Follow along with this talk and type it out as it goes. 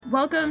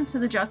Welcome to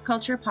the Just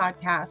Culture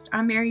podcast.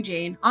 I'm Mary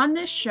Jane. On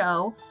this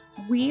show,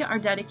 we are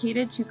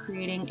dedicated to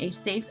creating a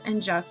safe and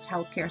just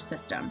healthcare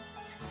system.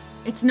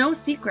 It's no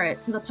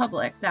secret to the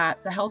public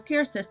that the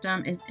healthcare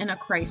system is in a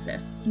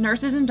crisis.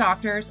 Nurses and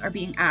doctors are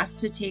being asked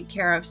to take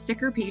care of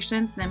sicker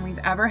patients than we've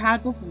ever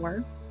had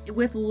before,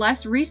 with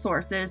less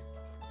resources,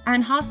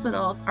 and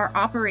hospitals are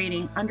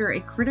operating under a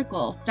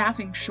critical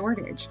staffing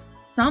shortage.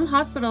 Some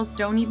hospitals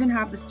don't even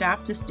have the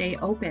staff to stay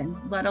open,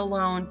 let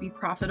alone be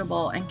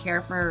profitable and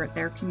care for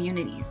their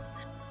communities.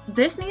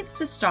 This needs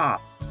to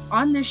stop.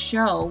 On this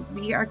show,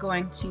 we are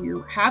going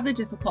to have the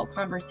difficult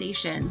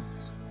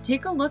conversations,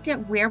 take a look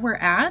at where we're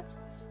at,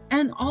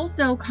 and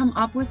also come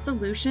up with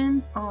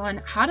solutions on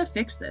how to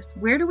fix this.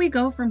 Where do we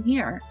go from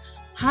here?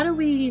 How do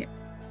we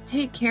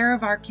take care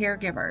of our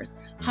caregivers?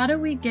 How do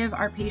we give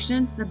our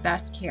patients the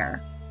best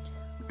care?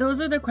 Those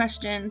are the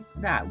questions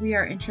that we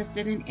are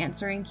interested in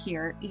answering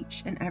here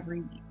each and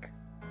every week.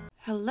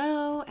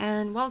 Hello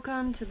and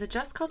welcome to the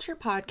Just Culture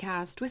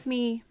podcast with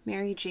me,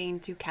 Mary Jane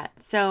Duquette.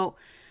 So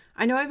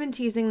I know I've been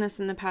teasing this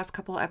in the past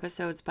couple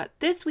episodes, but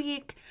this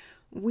week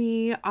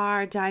we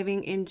are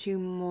diving into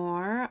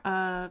more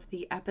of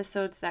the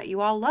episodes that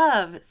you all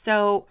love.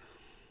 So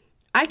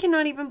I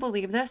cannot even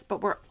believe this,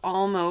 but we're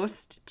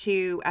almost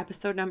to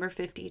episode number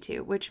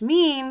 52, which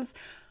means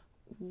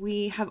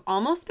we have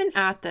almost been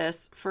at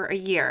this for a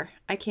year.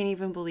 I can't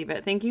even believe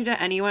it. Thank you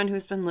to anyone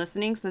who's been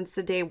listening since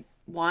the day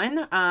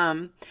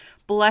one.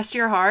 Bless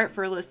your heart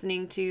for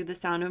listening to the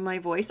sound of my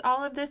voice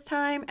all of this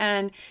time.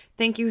 And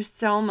thank you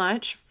so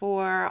much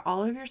for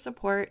all of your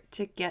support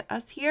to get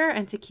us here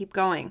and to keep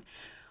going.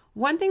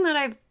 One thing that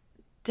I've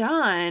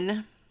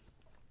done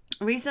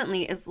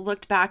recently is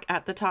looked back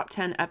at the top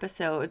 10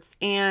 episodes,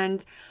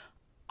 and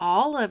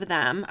all of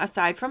them,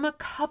 aside from a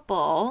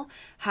couple,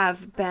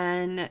 have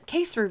been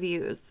case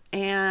reviews.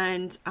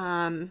 And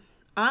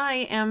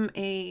I am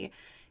a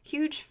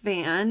huge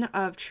fan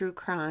of true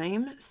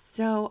crime,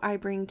 so I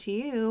bring to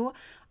you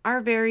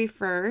our very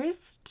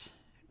first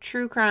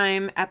true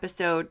crime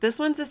episode. This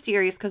one's a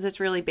series because it's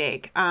really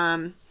big.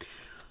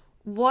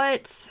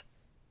 What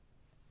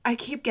I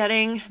keep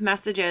getting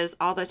messages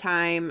all the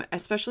time,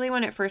 especially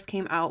when it first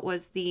came out,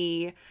 was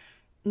the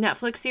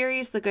Netflix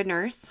series, The Good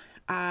Nurse,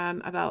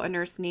 about a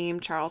nurse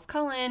named Charles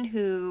Cullen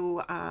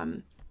who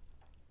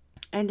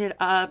ended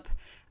up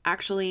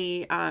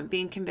actually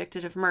being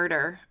convicted of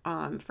murder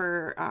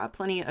for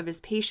plenty of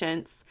his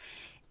patients.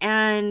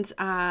 And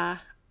I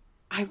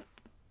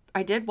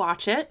did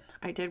watch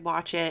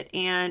it.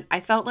 And I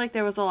felt like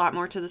there was a lot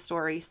more to the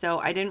story. So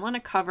I didn't want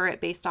to cover it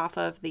based off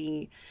of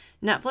the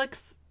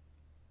Netflix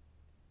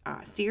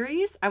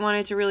series. I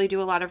wanted to really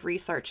do a lot of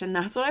research. And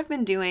that's what I've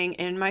been doing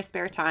in my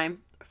spare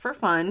time for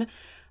fun.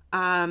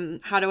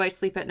 How do I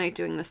sleep at night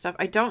doing this stuff?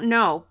 I don't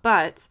know.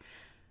 But,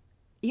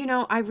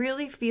 I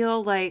really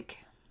feel like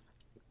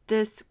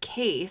this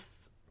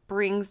case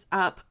brings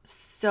up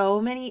so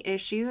many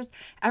issues.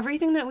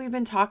 Everything that we've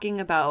been talking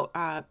about,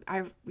 I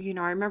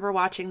remember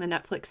watching the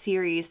Netflix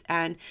series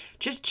and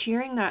just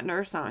cheering that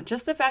nurse on.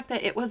 Just the fact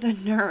that it was a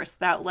nurse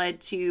that led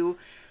to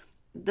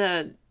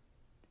the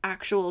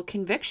actual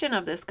conviction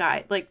of this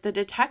guy. Like the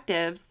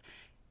detectives,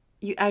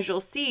 as you'll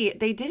see,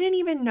 they didn't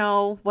even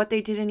know what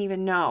they didn't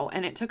even know.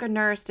 And it took a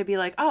nurse to be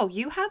like, oh,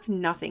 you have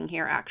nothing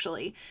here,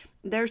 actually.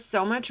 There's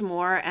so much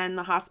more. And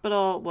the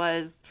hospital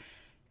was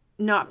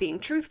not being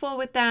truthful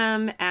with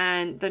them.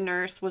 And the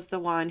nurse was the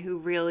one who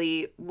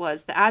really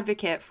was the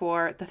advocate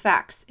for the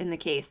facts in the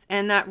case.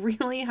 And that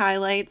really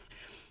highlights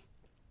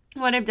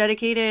what I've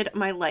dedicated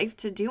my life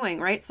to doing,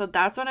 right? So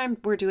that's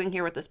what we're doing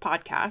here with this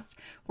podcast.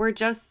 We're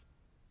just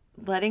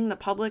letting the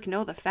public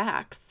know the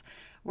facts.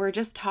 We're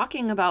just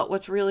talking about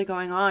what's really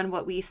going on,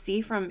 what we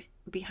see from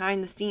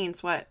behind the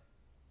scenes, what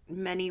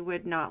many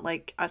would not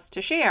like us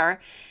to share.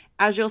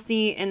 As you'll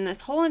see in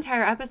this whole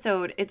entire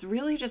episode, it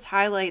really just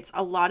highlights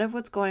a lot of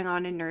what's going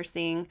on in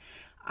nursing,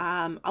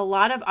 a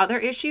lot of other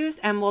issues,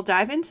 and we'll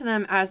dive into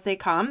them as they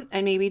come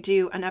and maybe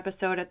do an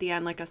episode at the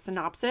end, like a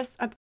synopsis.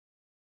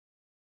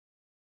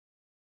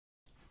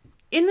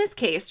 In this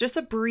case, just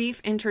a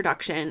brief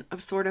introduction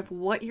of sort of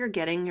what you're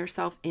getting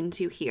yourself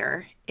into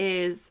here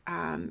is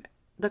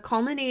the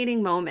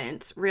culminating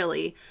moment,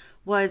 really,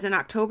 was in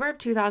October of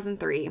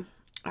 2003.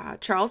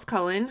 Charles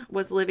Cullen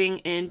was living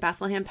in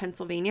Bethlehem,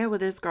 Pennsylvania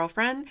with his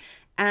girlfriend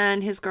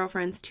and his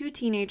girlfriend's 2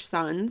 teenage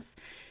sons.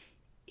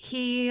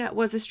 He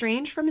was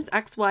estranged from his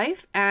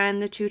ex-wife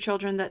and the 2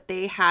 children that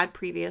they had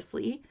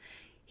previously.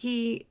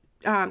 His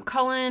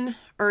wife,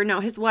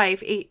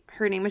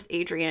 her name was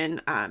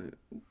Adrienne,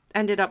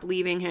 ended up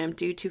leaving him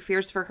due to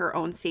fears for her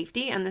own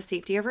safety and the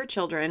safety of her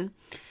children.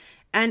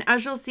 And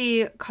as you'll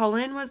see,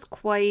 Cullen was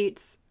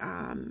quite,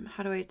 an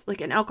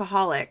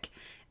alcoholic,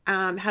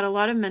 had a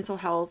lot of mental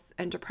health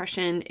and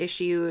depression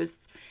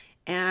issues,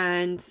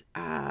 and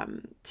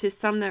to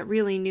some that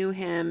really knew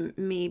him,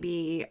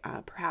 maybe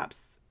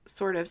perhaps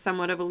sort of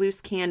somewhat of a loose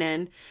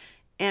cannon.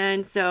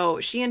 And so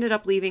she ended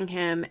up leaving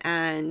him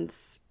and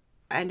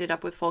ended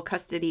up with full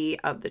custody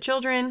of the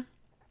children.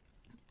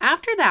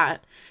 After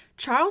that,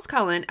 Charles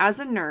Cullen, as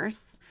a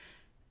nurse,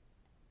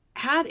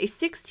 had a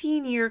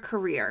 16-year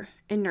career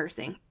in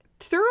nursing.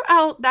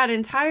 Throughout that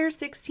entire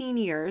 16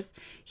 years,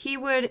 he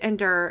would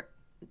endure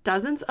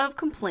dozens of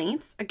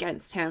complaints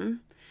against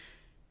him,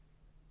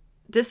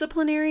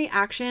 disciplinary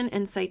action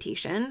and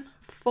citation,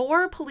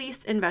 4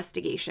 police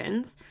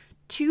investigations,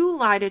 2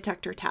 lie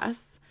detector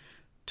tests,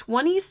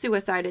 20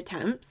 suicide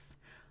attempts,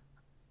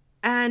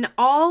 and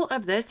all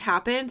of this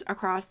happened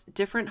across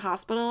different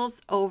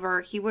hospitals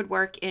he would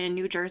work in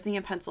New Jersey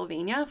and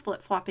Pennsylvania,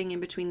 flip-flopping in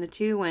between the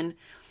two. When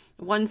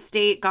one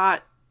state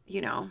got,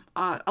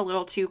 a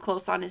little too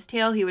close on his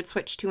tail, he would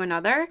switch to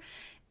another.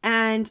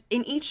 And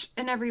in each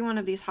and every one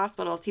of these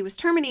hospitals, he was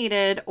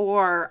terminated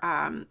or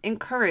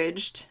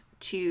encouraged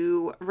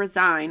to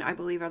resign, I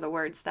believe are the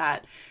words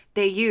that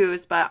they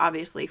use, but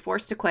obviously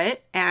forced to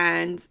quit,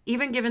 and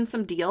even given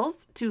some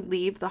deals to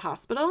leave the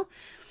hospital.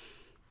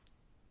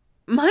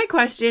 My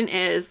question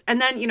is,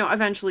 and then,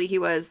 eventually he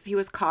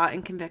was caught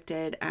and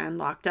convicted and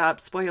locked up.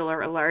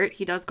 Spoiler alert,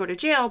 he does go to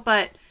jail,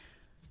 but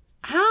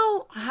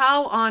how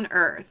on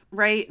earth,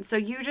 right? So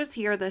you just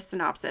hear the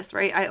synopsis,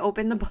 right?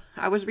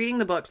 I was reading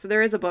the book. So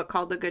there is a book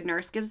called The Good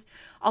Nurse, gives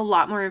a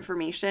lot more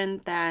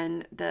information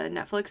than the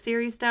Netflix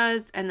series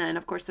does. And then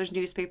of course there's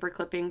newspaper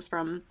clippings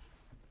from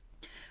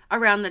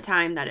around the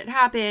time that it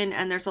happened.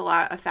 And there's a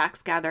lot of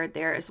facts gathered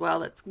there as well.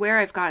 That's where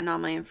I've gotten all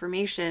my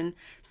information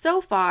so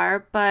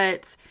far.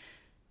 But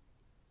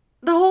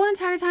the whole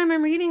entire time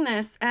I'm reading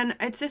this, and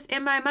it's just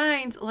in my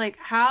mind, like,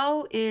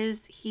 how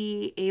is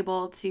he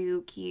able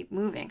to keep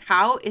moving?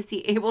 How is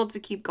he able to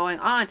keep going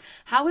on?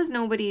 How is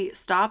nobody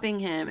stopping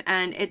him?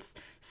 And it's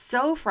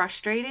so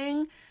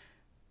frustrating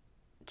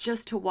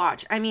just to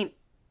watch. I mean,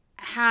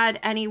 had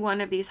any one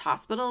of these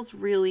hospitals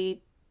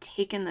really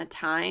taken the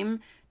time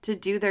to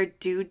do their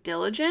due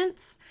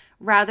diligence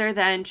rather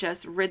than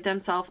just rid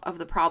themselves of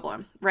the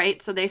problem,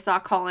 right? So they saw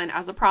Cullen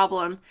as a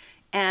problem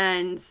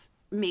and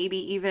maybe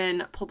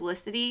even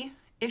publicity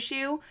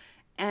issue.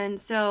 And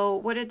so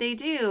what did they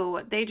do?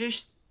 They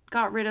just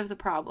got rid of the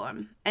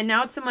problem. And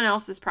now it's someone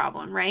else's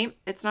problem, right?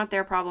 It's not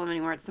their problem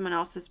anymore. It's someone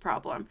else's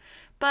problem.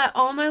 But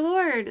oh my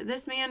Lord,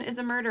 this man is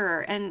a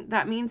murderer. And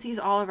that means he's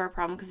all of our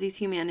problem because he's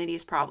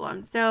humanity's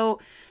problem. So,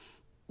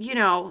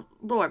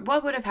 Lord,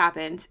 what would have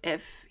happened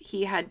if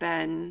he had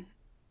been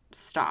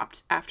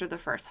stopped after the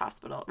first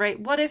hospital, right?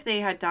 What if they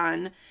had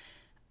done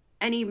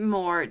any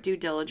more due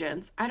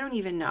diligence? I don't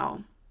even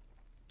know.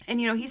 And,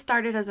 he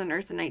started as a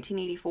nurse in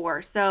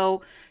 1984.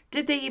 So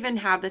did they even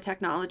have the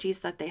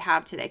technologies that they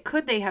have today?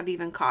 Could they have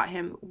even caught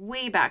him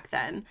way back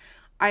then?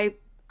 I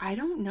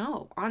don't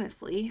know,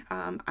 honestly.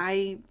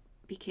 I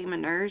became a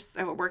nurse.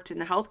 I worked in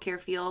the healthcare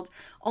field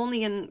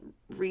only in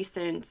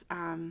recent,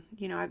 I've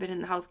been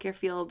in the healthcare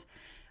field.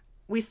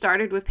 We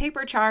started with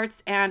paper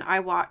charts, and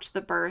I watched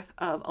the birth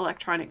of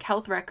electronic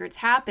health records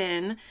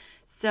happen.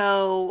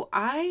 So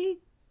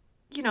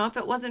if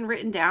it wasn't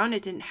written down,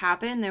 it didn't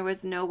happen. There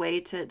was no way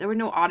there were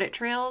no audit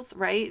trails,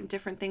 right?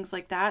 Different things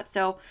like that.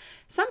 So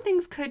some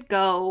things could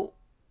go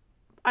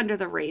under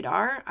the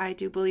radar. I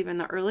do believe in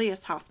the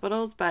earliest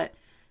hospitals, but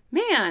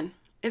man,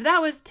 if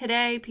that was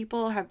today,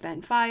 people have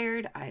been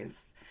fired.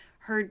 I've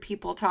heard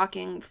people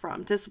talking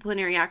from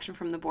disciplinary action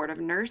from the Board of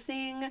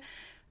Nursing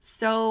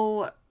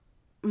so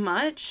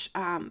much,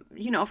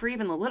 for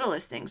even the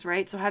littlest things,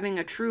 right? So having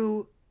a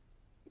true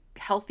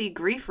healthy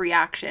grief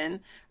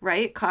reaction,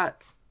 right?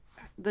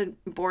 The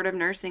Board of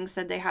Nursing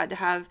said they had to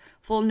have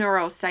full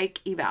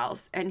neuropsych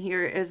evals. And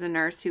here is a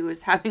nurse who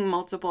is having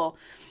multiple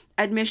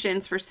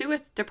admissions for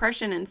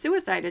depression and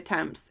suicide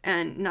attempts,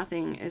 and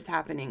nothing is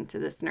happening to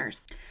this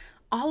nurse.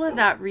 All of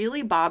that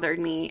really bothered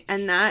me.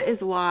 And that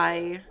is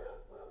why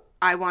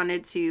I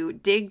wanted to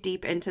dig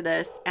deep into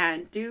this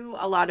and do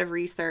a lot of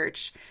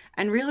research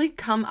and really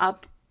come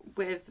up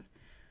with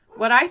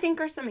what I think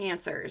are some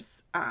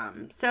answers.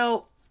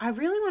 So I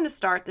really want to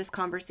start this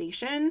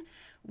conversation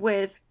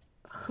with,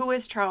 who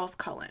is Charles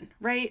Cullen,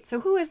 right?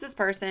 So who is this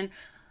person?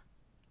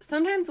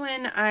 Sometimes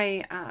when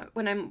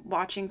I'm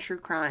watching true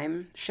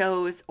crime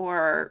shows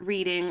or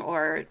reading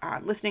or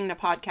listening to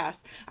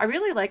podcasts, I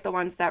really like the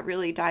ones that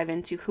really dive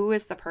into who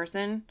is the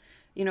person,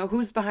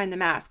 who's behind the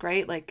mask,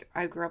 right? Like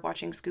I grew up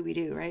watching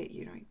Scooby-Doo, right?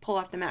 You pull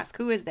off the mask,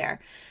 who is there?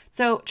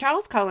 So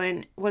Charles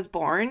Cullen was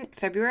born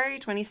February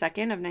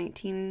 22nd of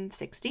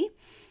 1960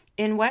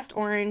 in West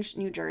Orange,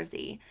 New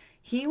Jersey.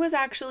 He was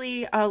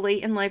actually a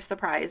late in life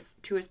surprise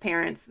to his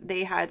parents.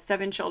 They had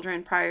 7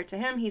 children prior to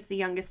him. He's the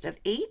youngest of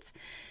 8.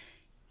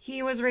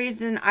 He was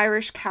raised in an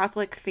Irish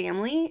Catholic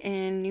family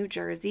in New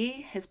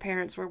Jersey. His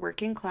parents were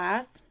working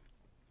class.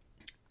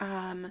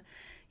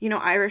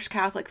 Irish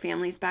Catholic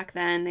families back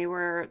then, they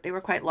were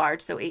quite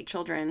large. So 8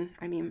 children.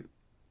 I mean,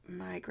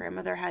 my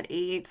grandmother had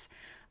 8.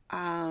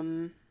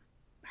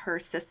 Her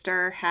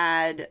sister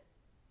had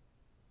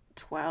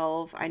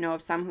 12. I know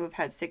of some who have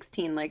had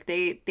 16. Like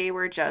they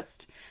were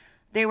just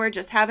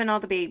having all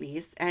the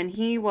babies, and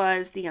he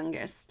was the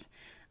youngest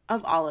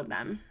of all of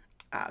them.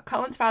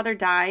 Cullen's father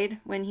died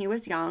when he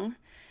was young,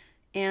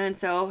 and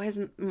so his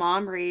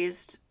mom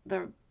raised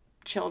the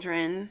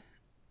children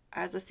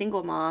as a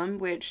single mom,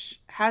 which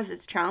has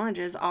its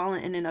challenges all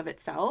in and of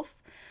itself.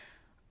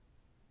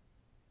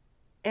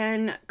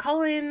 And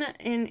Cullen,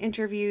 in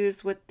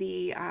interviews with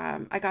the,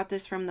 I got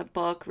this from the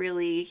book,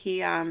 really,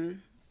 he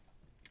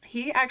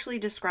actually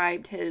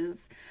described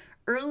his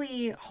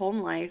early home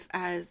life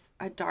as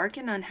a dark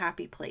and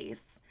unhappy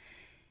place.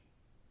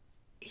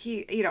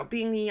 He,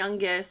 being the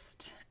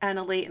youngest and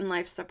a late in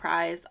life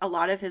surprise, a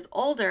lot of his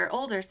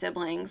older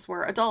siblings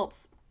were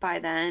adults by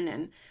then,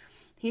 and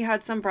he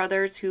had some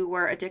brothers who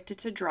were addicted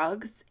to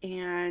drugs.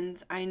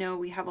 And I know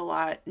we have a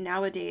lot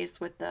nowadays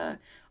with the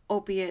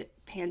opiate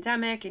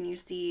pandemic, and you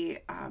see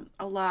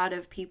a lot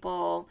of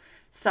people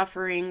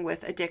suffering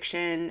with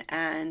addiction.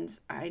 And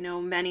I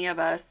know many of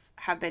us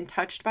have been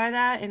touched by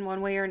that in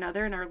one way or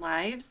another in our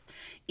lives,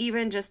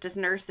 even just as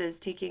nurses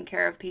taking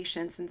care of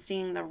patients and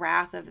seeing the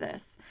wrath of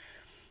this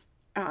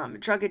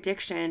drug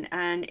addiction.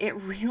 And it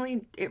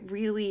really,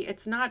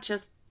 it's not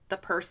just the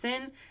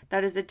person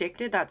that is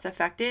addicted that's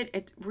affected.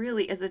 It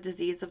really is a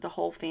disease of the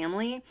whole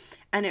family,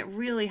 and it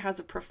really has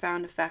a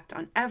profound effect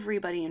on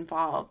everybody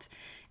involved.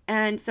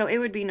 And so it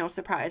would be no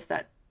surprise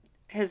that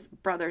his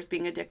brothers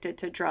being addicted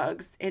to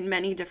drugs in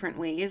many different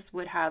ways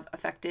would have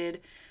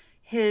affected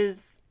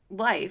his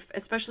life,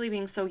 especially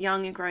being so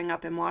young and growing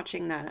up and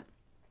watching that.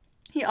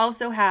 He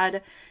also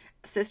had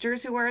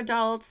sisters who were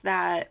adults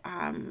that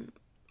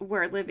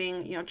were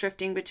living,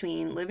 drifting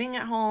between living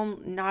at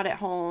home, not at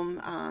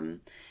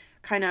home,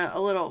 kind of a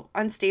little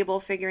unstable,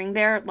 figuring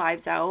their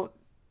lives out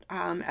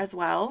as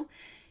well.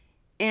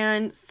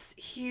 And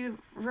he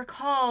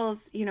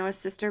recalls, his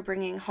sister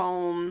bringing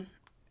home,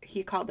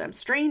 he called them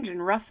strange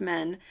and rough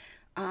men,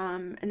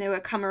 and they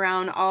would come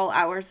around all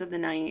hours of the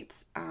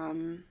night.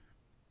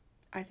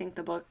 I think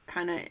the book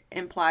kind of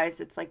implies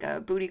it's like a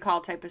booty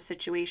call type of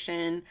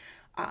situation,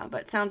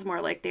 but sounds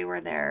more like they were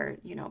their,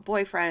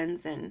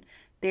 boyfriends, and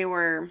they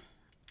were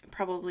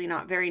probably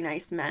not very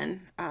nice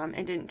men,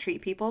 and didn't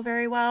treat people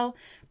very well.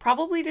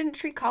 Probably didn't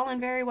treat Cullen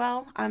very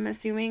well, I'm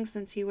assuming,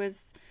 since he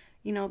was,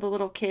 the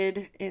little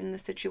kid in the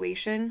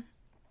situation.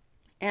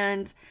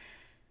 And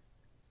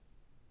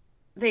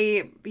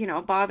they,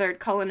 bothered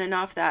Cullen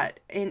enough that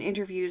in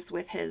interviews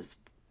with his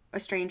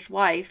estranged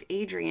wife,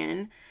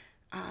 Adrienne,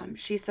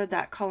 she said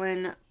that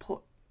Cullen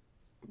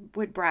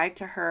would brag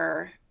to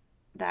her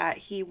that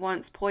he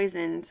once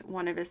poisoned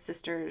one of his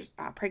sister's,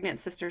 pregnant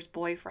sister's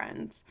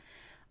boyfriends.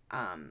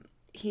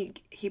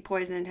 He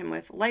poisoned him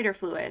with lighter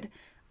fluid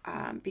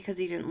because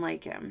he didn't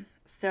like him.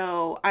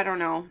 So I don't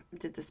know,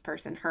 did this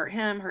person hurt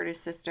him, hurt his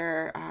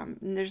sister?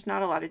 There's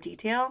not a lot of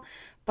detail,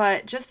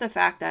 but just the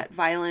fact that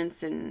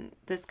violence and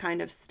this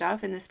kind of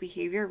stuff and this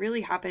behavior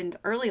really happened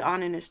early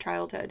on in his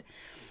childhood.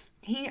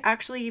 He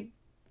actually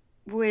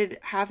would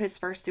have his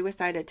first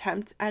suicide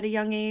attempt at a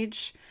young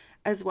age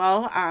as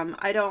well.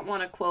 I don't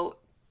want to quote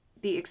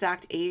the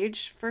exact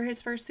age for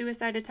his first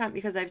suicide attempt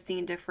because I've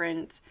seen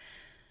different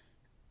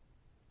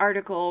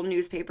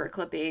newspaper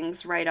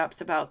clippings,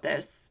 write-ups about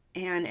this,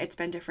 and it's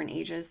been different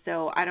ages,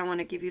 so I don't want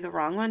to give you the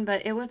wrong one,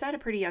 but it was at a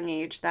pretty young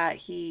age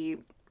that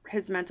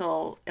his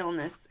mental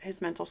illness, his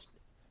mental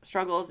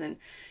struggles and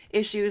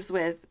issues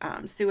with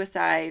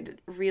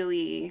suicide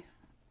really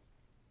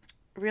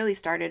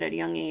started at a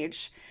young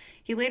age.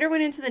 He later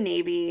went into the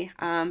Navy,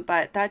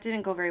 but that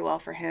didn't go very well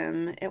for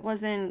him. It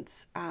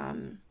wasn't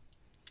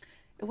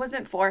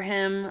for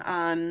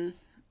him.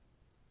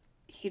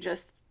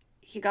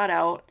 He got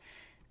out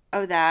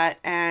of that,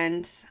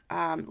 and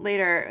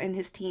later in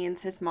his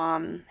teens, his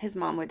mom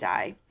would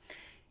die.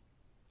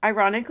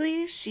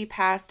 Ironically, she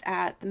passed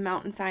at the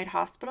Mountainside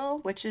Hospital,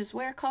 which is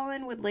where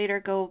Cullen would later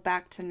go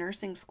back to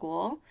nursing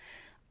school.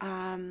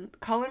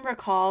 Cullen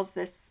recalls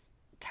this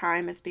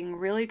time as being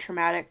really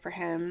traumatic for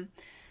him.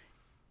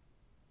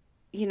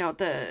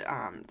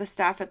 The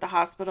staff at the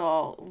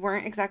hospital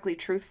weren't exactly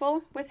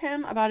truthful with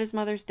him about his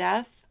mother's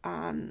death.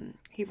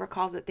 He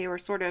recalls that they were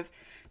sort of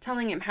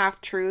telling him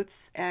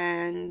half-truths,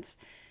 and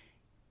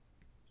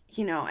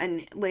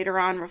and later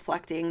on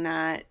reflecting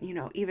that,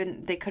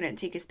 even they couldn't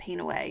take his pain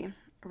away,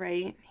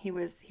 right? He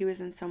was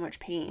in so much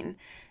pain.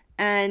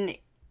 And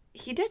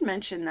he did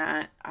mention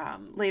that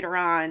later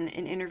on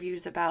in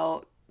interviews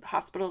about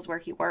hospitals where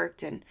he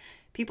worked, and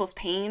people's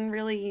pain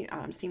really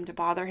seemed to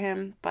bother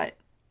him, but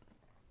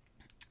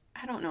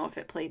I don't know if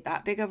it played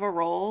that big of a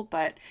role,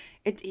 but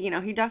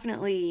he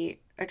definitely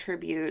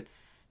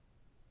attributes,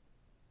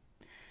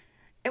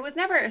 it was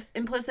never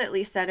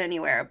implicitly said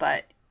anywhere,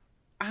 but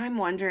I'm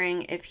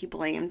wondering if he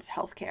blamed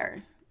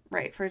healthcare,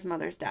 right, for his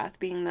mother's death,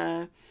 being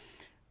the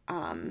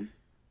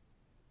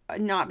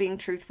not being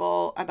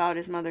truthful about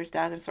his mother's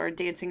death and sort of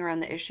dancing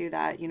around the issue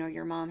that,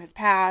 your mom has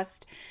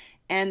passed,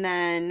 and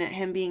then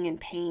him being in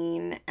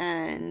pain.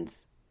 And,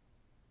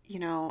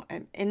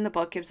 in the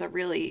book gives a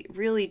really,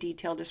 really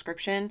detailed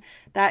description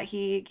that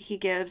he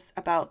gives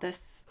about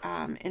this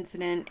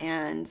incident.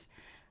 And,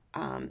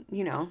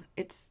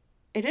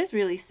 it is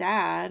really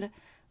sad.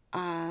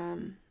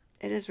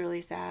 It is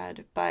really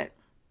sad, but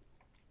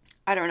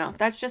I don't know.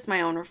 That's just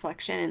my own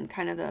reflection and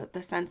kind of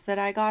the sense that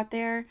I got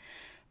there.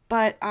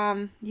 But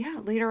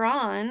later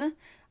on,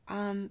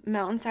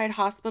 Mountainside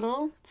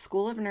Hospital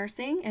School of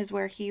Nursing is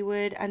where he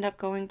would end up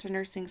going to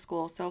nursing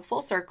school. So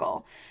full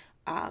circle.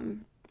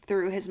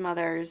 through his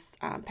mother's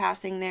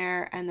passing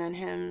there, and then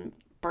him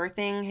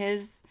birthing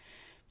his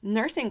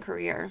nursing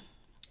career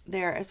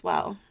there as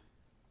well.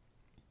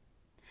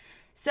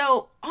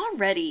 So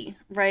already,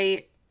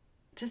 right,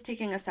 just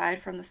taking aside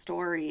from the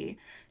story,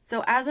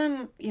 so as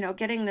I'm,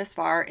 getting this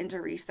far into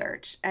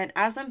research, and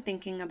as I'm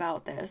thinking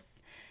about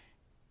this,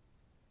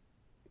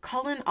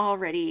 Cullen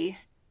already,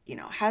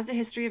 has a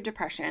history of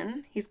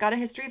depression. He's got a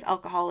history of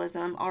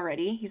alcoholism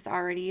already. He's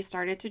already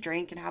started to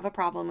drink and have a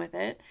problem with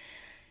it.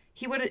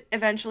 He would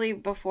eventually,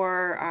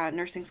 before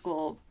nursing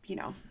school,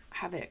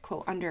 have it,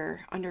 quote,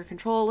 under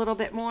control a little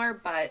bit more.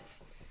 But,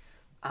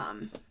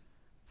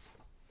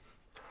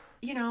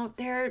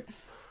 they're...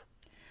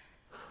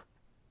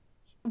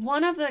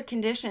 One of the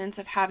conditions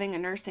of having a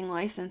nursing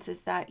license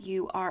is that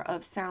you are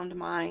of sound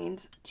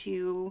mind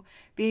to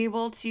be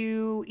able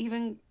to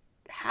even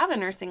have a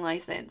nursing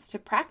license, to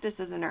practice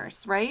as a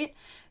nurse, right?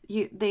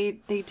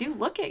 They do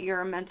look at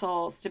your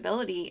mental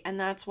stability, and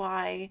that's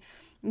why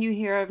you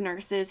hear of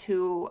nurses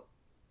who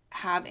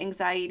have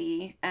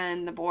anxiety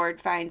and the board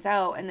finds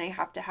out and they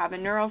have to have a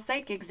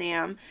neuropsych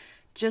exam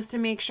just to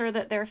make sure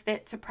that they're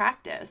fit to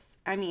practice.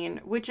 I mean,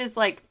 which is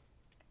like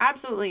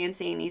absolutely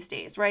insane these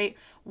days, right?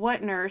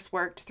 What nurse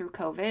worked through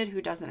COVID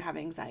who doesn't have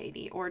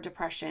anxiety or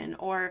depression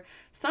or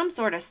some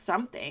sort of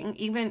something,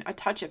 even a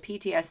touch of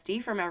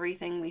PTSD from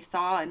everything we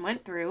saw and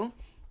went through?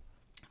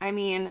 I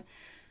mean,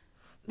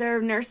 there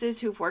are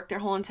nurses who've worked their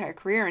whole entire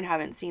career and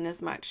haven't seen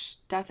as much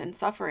death and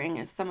suffering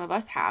as some of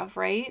us have,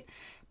 right?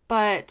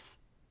 But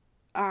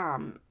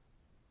I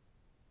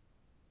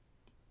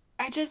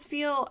just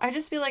feel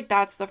like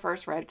that's the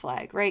first red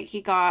flag, right?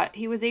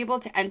 He was able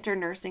to enter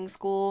nursing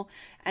school,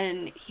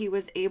 and he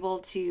was able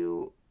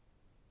to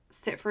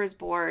sit for his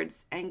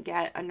boards and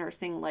get a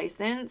nursing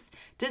license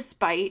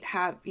despite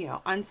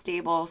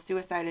unstable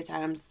suicide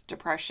attempts,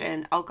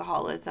 depression,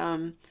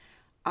 alcoholism.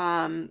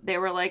 They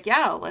were like,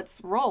 yeah,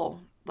 let's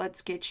roll.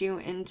 Let's get you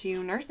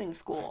into nursing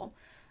school.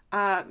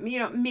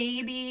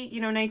 Maybe,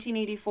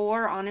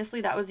 1984,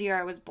 honestly, that was the year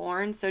I was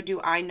born. So do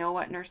I know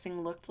what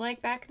nursing looked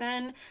like back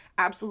then?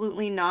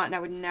 Absolutely not. And I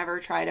would never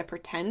try to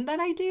pretend that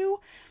I do.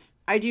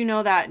 I do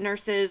know that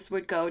nurses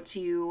would go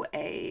to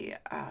a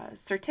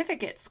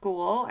certificate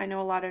school. I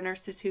know a lot of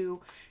nurses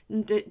who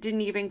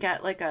didn't even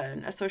get like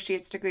an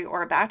associate's degree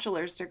or a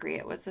bachelor's degree.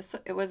 It was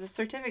a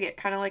certificate,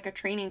 kind of like a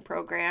training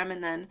program.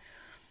 And then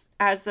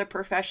as the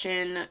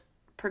profession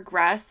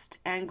progressed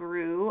and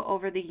grew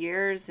over the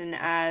years, and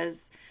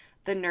as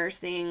the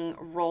nursing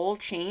role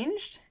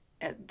changed,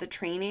 the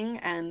training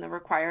and the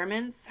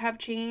requirements have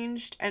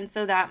changed, and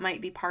so that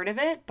might be part of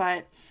it.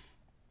 But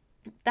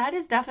that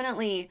is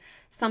definitely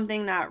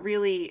something that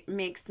really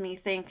makes me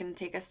think and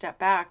take a step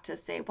back to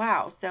say,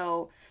 wow,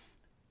 so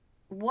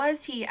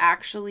was he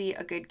actually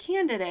a good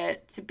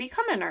candidate to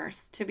become a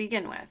nurse to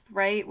begin with,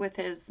 right? With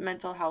his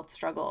mental health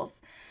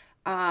struggles.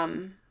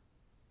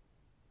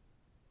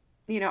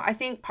 I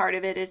think part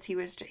of it is he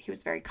was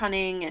very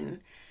cunning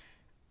and,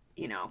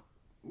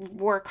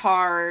 work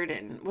hard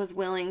and was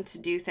willing to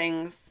do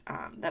things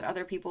that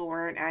other people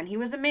weren't. And he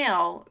was a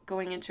male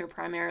going into a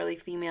primarily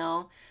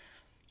female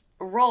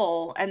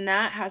role, and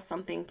that has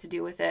something to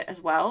do with it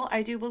as well,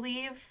 I do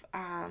believe.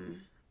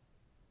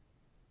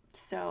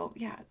 So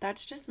yeah,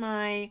 that's just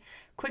my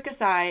quick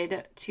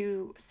aside,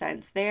 2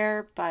 cents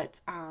there. But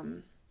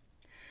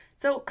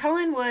so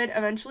Cullen would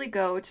eventually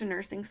go to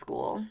nursing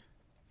school.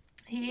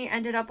 He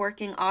ended up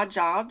working odd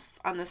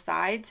jobs on the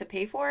side to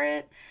pay for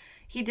it.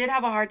 He did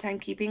have a hard time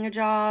keeping a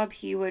job.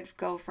 He would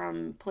go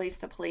from place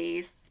to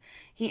place.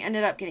 He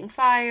ended up getting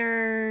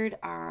fired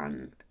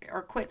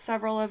or quit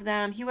several of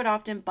them. He would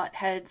often butt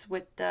heads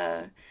with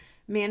the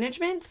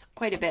management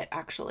quite a bit,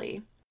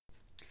 actually.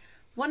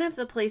 One of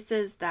the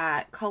places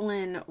that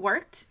Cullen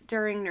worked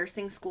during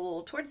nursing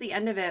school, towards the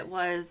end of it,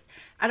 was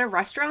at a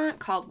restaurant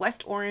called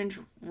West Orange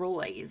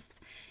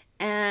Roy's.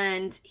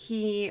 And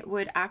he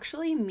would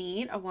actually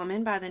meet a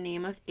woman by the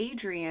name of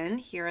Adrian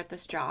here at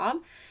this job.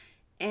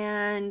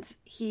 And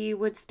he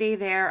would stay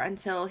there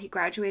until he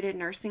graduated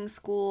nursing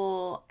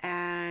school,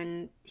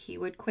 and he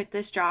would quit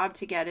this job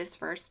to get his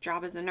first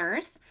job as a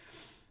nurse.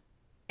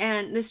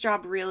 And this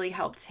job really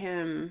helped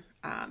him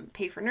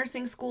pay for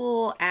nursing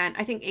school. And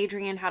I think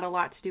Adrian had a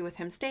lot to do with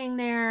him staying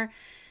there.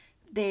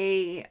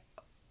 They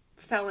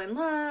fell in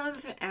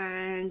love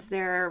and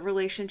their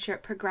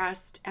relationship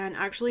progressed. And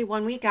actually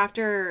 1 week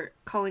after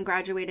Cullen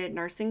graduated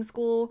nursing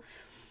school,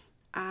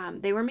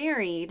 they were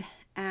married.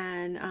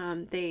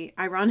 And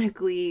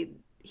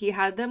he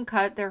had them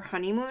cut their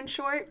honeymoon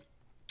short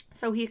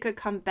so he could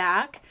come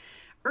back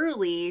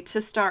early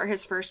to start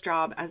his first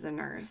job as a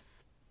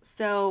nurse.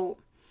 So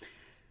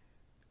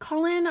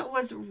Cullen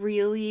was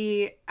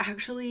really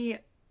actually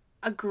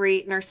a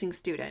great nursing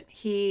student.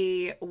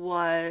 He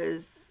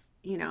was,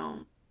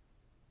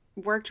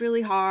 worked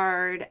really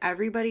hard.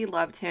 Everybody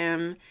loved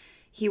him.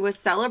 He was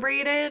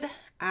celebrated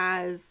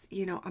as,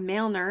 a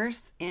male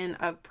nurse in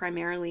a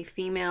primarily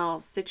female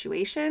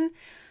situation.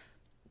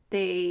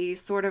 They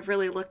sort of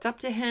really looked up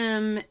to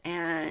him,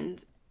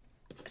 and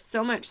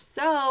so much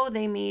so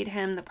they made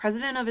him the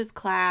president of his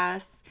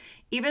class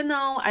even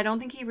though I don't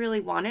think he really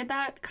wanted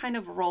that kind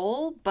of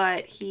role,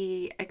 but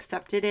he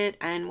accepted it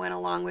and went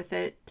along with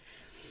it,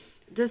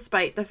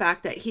 despite the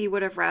fact that he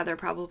would have rather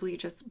probably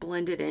just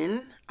blended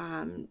in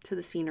to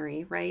the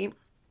scenery, right?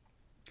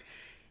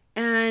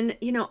 And,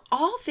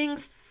 all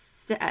things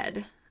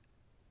said,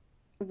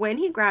 when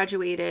he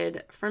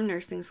graduated from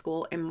nursing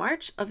school in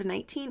March of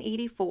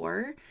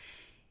 1984,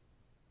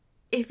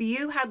 if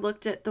you had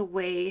looked at the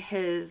way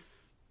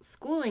his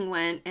schooling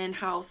went and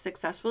how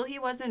successful he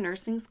was in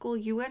nursing school,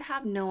 you would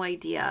have no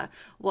idea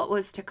what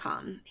was to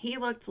come. He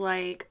looked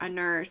like a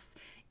nurse,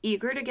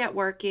 eager to get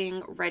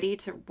working, ready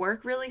to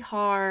work really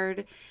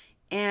hard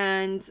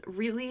and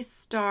really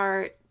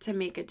start to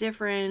make a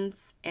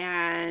difference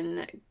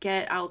and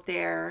get out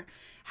there.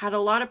 Had a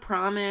lot of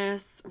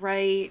promise,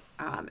 right?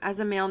 As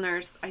a male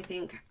nurse,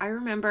 I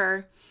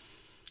remember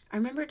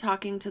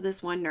talking to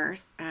this one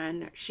nurse,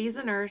 and she's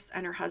a nurse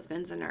and her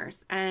husband's a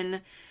nurse.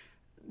 And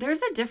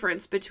there's a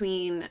difference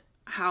between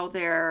how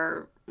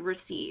they're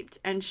received.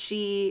 And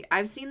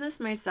I've seen this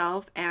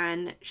myself,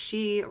 and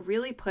she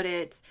really put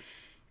it,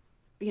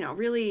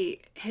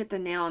 really hit the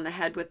nail on the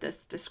head with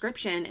this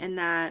description, in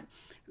that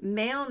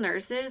male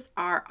nurses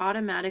are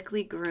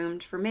automatically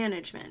groomed for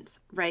management,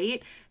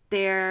 right?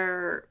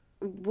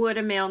 Would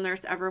a male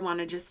nurse ever want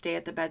to just stay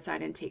at the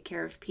bedside and take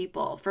care of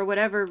people? For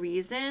whatever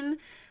reason,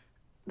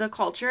 the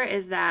culture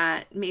is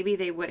that maybe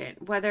they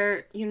wouldn't.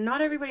 Whether,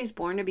 not everybody's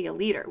born to be a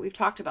leader. We've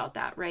talked about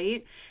that,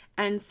 right?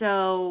 And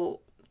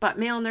so, but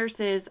male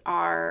nurses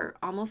are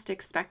almost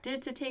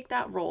expected to take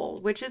that role,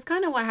 which is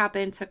kind of what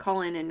happened to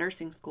Cullen in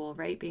nursing school,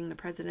 right? Being the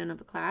president of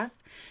the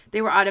class.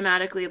 They were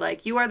automatically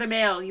like, you are the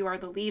male, you are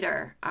the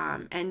leader.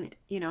 And,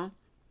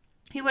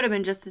 he would have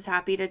been just as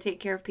happy to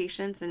take care of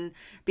patients and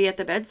be at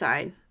the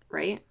bedside,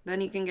 right?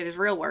 Then he can get his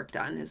real work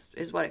done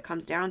is what it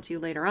comes down to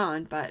later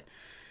on. But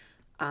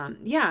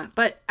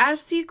but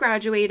as he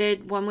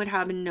graduated, one would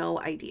have no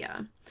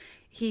idea.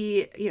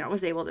 He,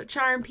 was able to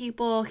charm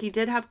people. He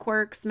did have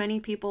quirks. Many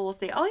people will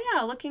say, oh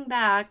yeah, looking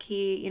back,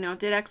 he,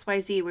 did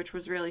XYZ, which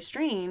was really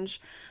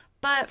strange.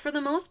 But for the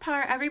most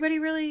part, everybody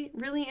really,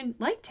 really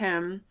liked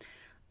him.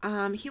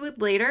 He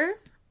would later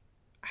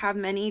have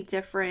many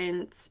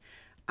different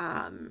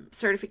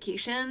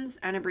certifications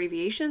and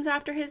abbreviations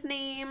after his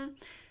name.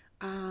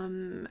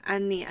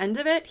 And the end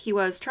of it, he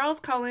was Charles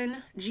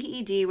Cullen,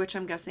 GED, which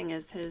I'm guessing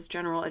is his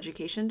general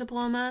education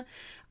diploma,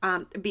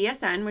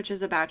 BSN, which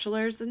is a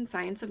bachelor's in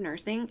science of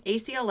nursing,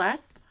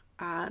 ACLS,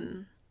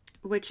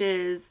 which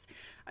is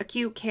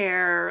acute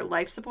care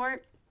life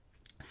support.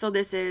 So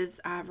this is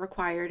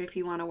required if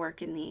you want to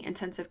work in the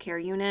intensive care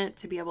unit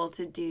to be able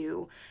to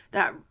do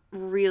that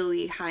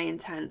really high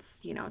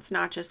intense, it's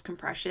not just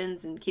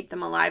compressions and keep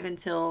them alive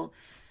until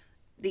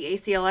the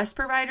ACLS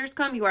providers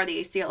come. You are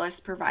the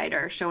ACLS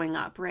provider showing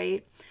up,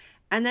 right?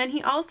 And then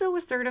he also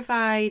was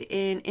certified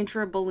in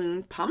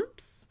intra-balloon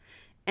pumps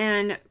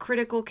and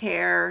critical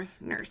care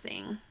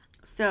nursing.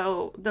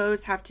 So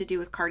those have to do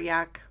with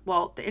cardiac.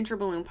 Well, the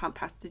intra-balloon pump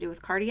has to do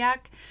with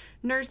cardiac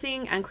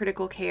nursing, and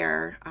critical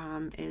care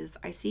is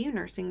ICU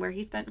nursing, where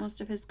he spent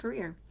most of his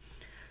career.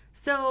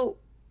 So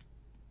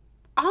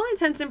all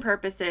intents and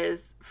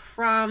purposes,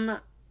 from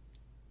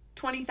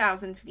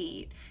 20,000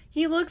 feet,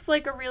 he looks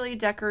like a really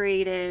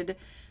decorated,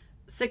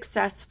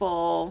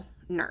 successful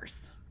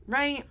nurse,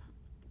 right?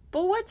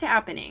 But what's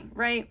happening,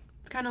 right?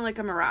 It's kind of like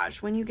a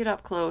mirage. When you get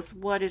up close,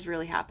 what is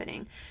really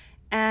happening?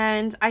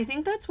 And I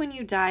think that's when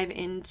you dive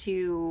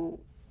into,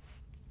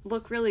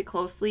 look really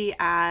closely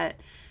at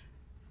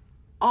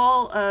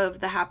all of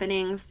the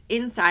happenings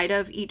inside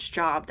of each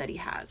job that he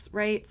has,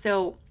 right?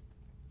 So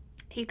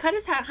he cut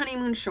his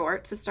honeymoon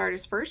short to start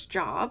his first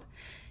job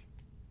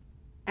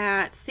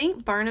at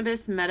St.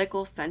 Barnabas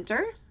Medical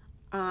Center.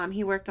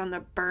 He worked on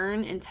the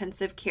burn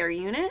intensive care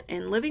unit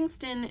in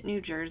Livingston,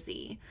 New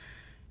Jersey.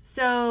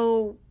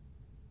 So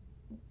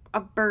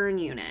a burn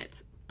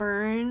unit.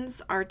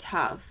 Burns are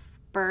tough.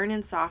 Burn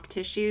and soft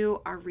tissue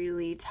are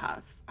really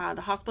tough.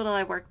 The hospital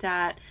I worked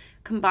at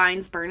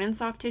combines burn and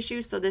soft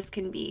tissue. So this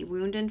can be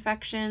wound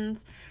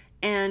infections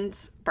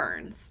and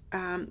burns.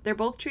 They're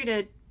both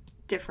treated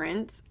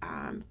different,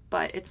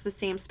 but it's the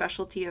same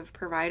specialty of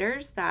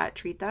providers that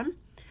treat them.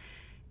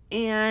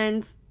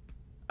 And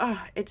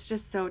it's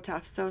just so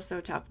tough, so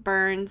tough.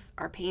 Burns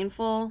are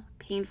painful.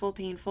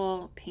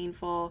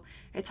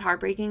 It's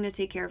heartbreaking to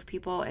take care of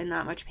people in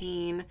that much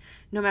pain.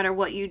 No matter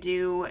what you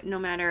do, no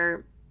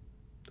matter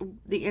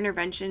the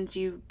interventions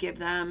you give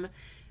them,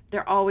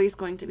 they're always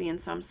going to be in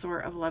some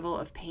sort of level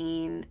of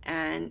pain.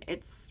 And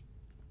it's,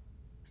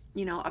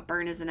 a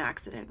burn is an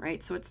accident,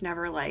 right? So it's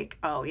never like,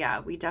 oh yeah,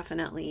 we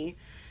definitely,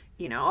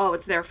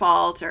 it's their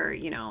fault or,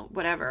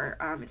 whatever.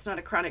 It's not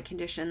a chronic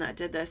condition that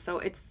did this. So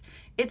it's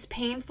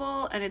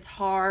painful and it's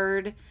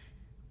hard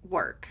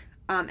work.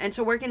 And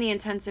to work in the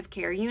intensive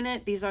care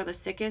unit, these are the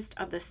sickest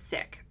of the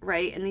sick,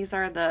 right? And these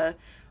are the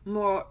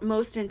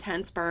most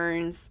intense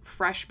burns,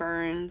 fresh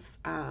burns.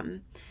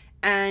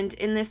 And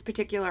in this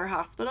particular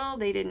hospital,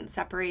 they didn't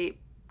separate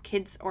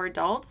kids or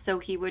adults. So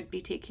he would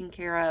be taking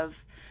care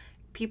of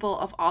people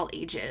of all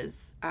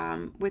ages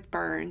with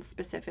burns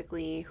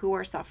specifically who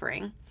are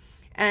suffering.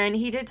 And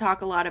he did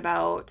talk a lot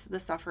about the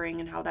suffering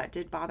and how that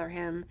did bother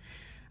him.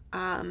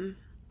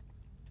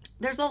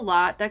 There's a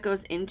lot that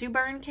goes into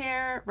burn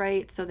care,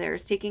 right? So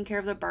there's taking care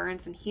of the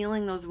burns and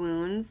healing those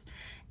wounds.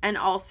 And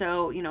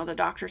also, you know, the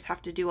doctors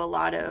have to do a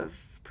lot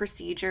of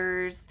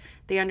procedures.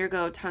 They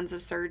undergo tons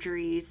of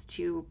surgeries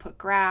to put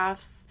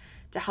grafts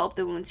to help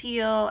the wounds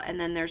heal. And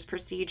then there's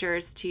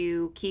procedures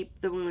to keep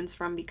the wounds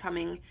from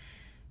becoming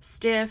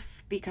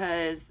stiff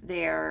because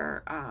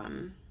they're,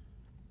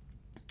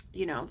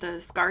 you know,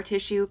 the scar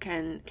tissue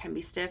can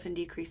be stiff and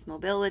decrease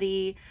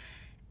mobility.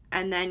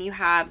 And then you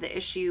have the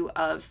issue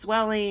of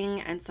swelling,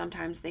 and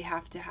sometimes they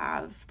have to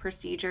have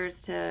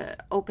procedures to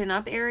open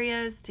up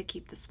areas to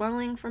keep the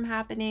swelling from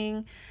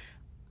happening.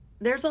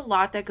 There's a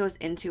lot that goes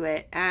into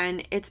it,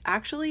 and it's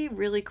actually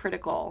really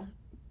critical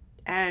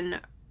and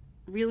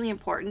really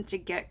important to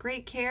get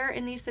great care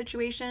in these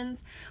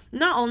situations,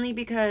 not only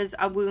because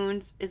a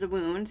wound is a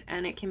wound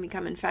and it can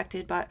become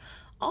infected, but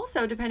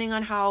also depending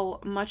on how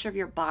much of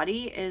your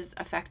body is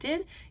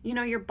affected. You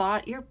know, your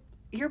body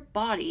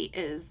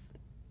is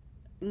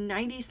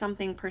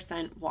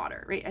 90-something%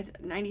 water, right?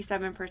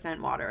 97%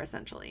 water,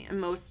 essentially.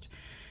 And most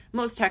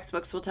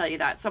textbooks will tell you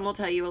that. Some will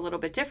tell you a little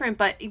bit different,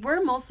 but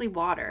we're mostly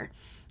water.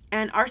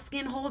 And our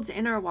skin holds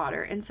in our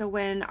water. And so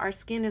when our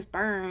skin is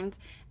burned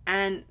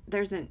and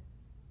there's the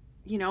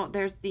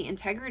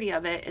integrity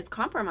of it is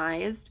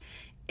compromised,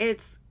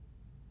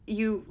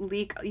 you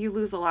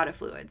lose a lot of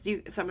fluids.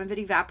 Some of it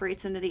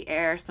evaporates into the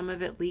air, some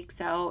of it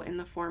leaks out in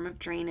the form of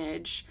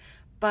drainage.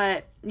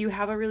 But you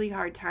have a really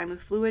hard time with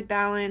fluid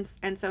balance.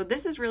 And so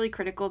this is really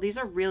critical. These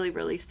are really,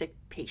 really sick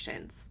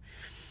patients.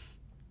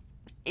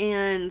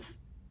 And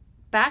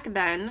back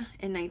then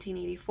in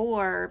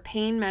 1984,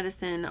 pain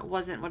medicine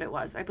wasn't what it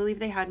was. I believe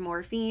they had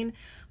morphine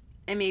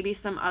and maybe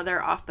some other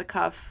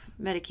off-the-cuff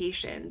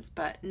medications,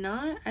 but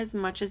not as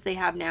much as they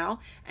have now,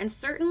 and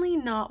certainly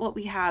not what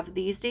we have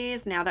these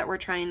days now that we're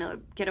trying to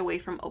get away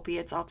from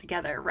opiates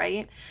altogether,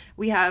 right?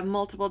 We have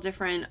multiple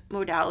different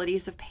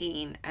modalities of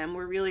pain, and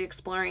we're really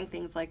exploring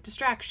things like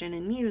distraction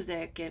and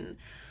music and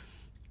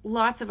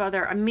lots of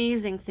other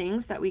amazing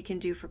things that we can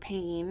do for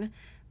pain,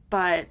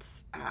 but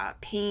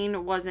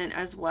pain wasn't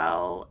as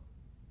well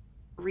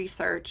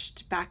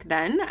researched back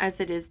then as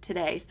it is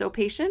today. So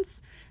pain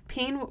is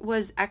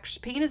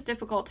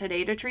difficult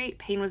today to treat.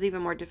 Pain was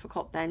even more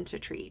difficult then to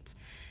treat.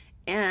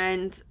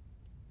 And,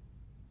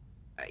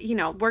 you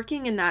know,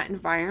 working in that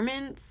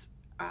environment,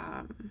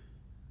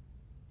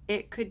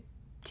 it could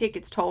take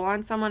its toll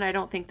on someone. I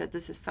don't think that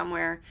this is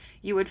somewhere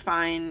you would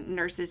find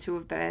nurses who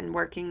have been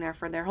working there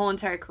for their whole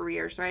entire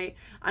careers, right?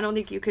 I don't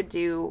think you could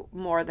do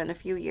more than a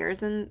few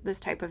years in this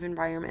type of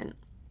environment.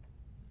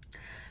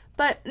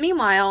 But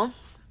meanwhile,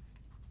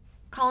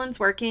 Colin's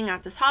working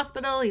at this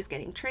hospital. He's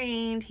getting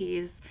trained.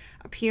 He's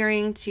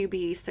appearing to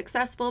be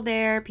successful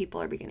there.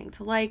 People are beginning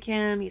to like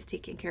him. He's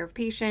taking care of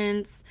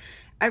patients.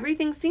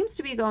 Everything seems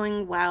to be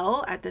going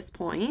well at this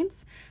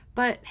point,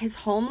 but his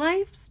home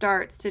life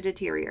starts to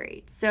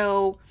deteriorate.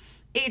 So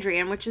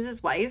Adrienne, which is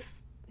his wife,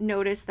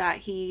 noticed that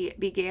he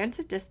began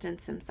to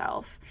distance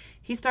himself.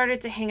 He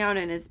started to hang out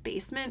in his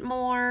basement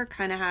more,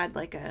 kind of had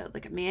like a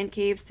man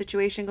cave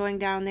situation going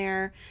down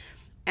there.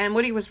 And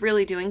what he was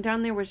really doing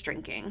down there was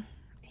drinking.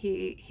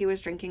 He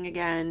was drinking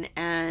again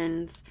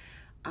and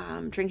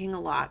drinking a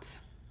lot.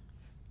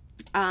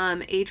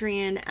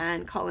 Adrienne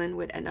and Colin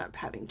would end up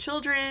having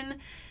children,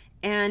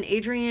 and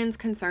Adrienne's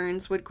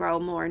concerns would grow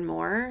more and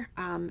more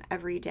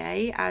every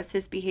day as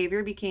his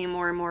behavior became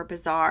more and more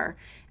bizarre,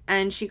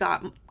 and she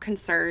got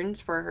concerned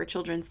for her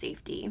children's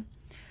safety.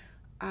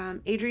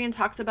 Adrienne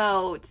talks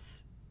about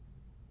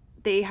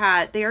they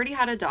already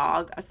had a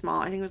dog, I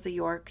think it was a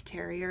York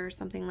Terrier or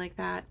something like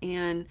that,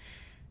 and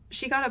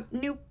they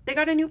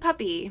got a new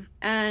puppy,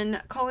 and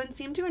Colin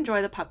seemed to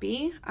enjoy the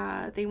puppy.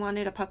 They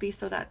wanted a puppy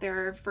so that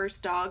their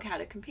first dog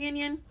had a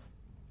companion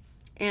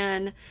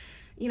and,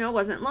 you know,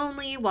 wasn't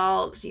lonely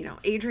while, you know,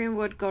 Adrienne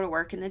would go to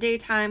work in the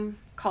daytime.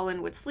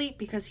 Colin would sleep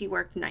because he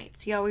worked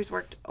nights. He always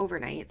worked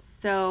overnights.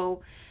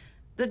 So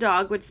the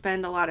dog would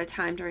spend a lot of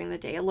time during the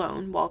day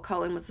alone while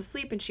Colin was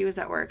asleep and she was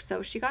at work.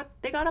 So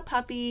they got a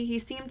puppy. He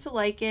seemed to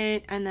like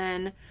it. And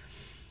then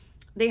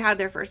they had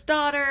their first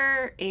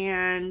daughter,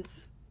 and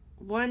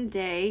one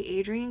day,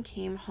 Adrienne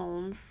came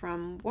home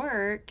from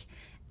work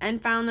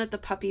and found that the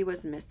puppy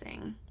was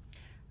missing.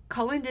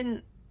 Colin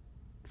didn't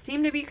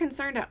seem to be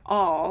concerned at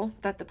all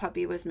that the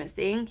puppy was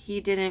missing.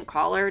 He didn't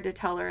call her to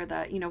tell her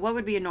that, you know, what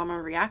would be a normal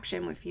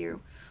reaction if you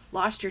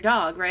lost your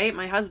dog, right?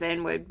 My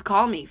husband would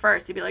call me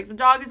first. He'd be like, the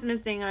dog is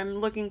missing. I'm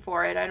looking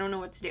for it. I don't know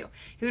what to do.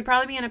 He would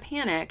probably be in a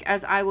panic,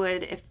 as I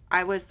would if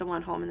I was the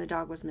one home and the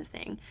dog was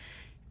missing.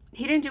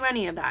 He didn't do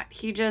any of that.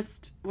 He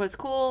just was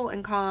cool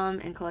and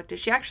calm and collected.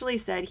 She actually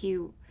said he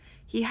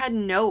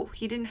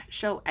didn't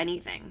show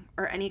anything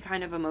or any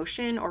kind of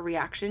emotion or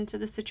reaction to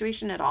the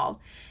situation at all.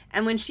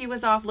 And when she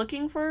was off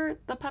looking for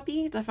the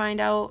puppy to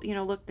find out, you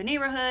know, look the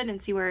neighborhood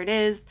and see where it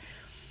is,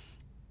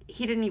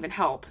 he didn't even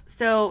help.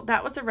 So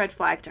that was a red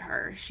flag to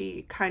her.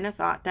 She kind of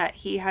thought that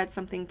he had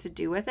something to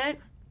do with it.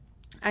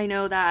 I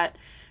know that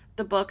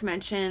the book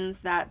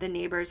mentions that the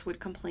neighbors would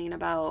complain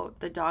about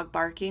the dog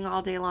barking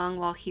all day long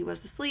while he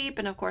was asleep.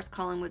 And of course,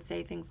 Cullen would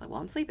say things like,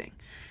 well, I'm sleeping.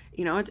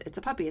 You know, it's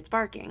a puppy, it's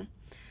barking.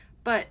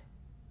 But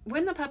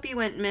when the puppy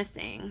went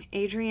missing,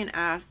 Adrian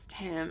asked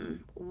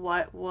him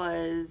what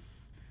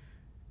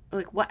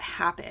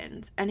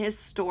happened. And his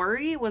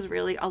story was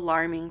really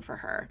alarming for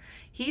her.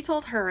 He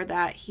told her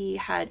that he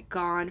had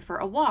gone for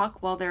a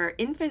walk while their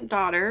infant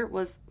daughter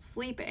was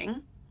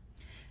sleeping.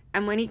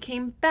 And when he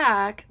came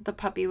back, the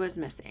puppy was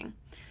missing.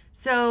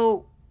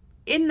 So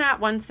in that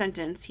one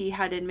sentence, he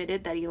had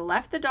admitted that he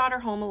left the daughter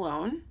home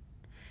alone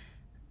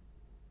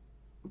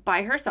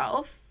by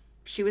herself.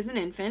 She was an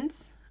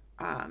infant,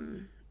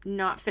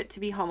 not fit to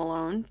be home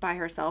alone by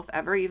herself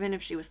ever, even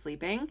if she was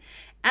sleeping.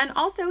 And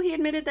also he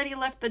admitted that he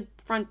left the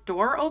front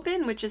door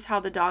open, which is how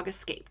the dog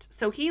escaped.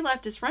 So he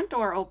left his front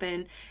door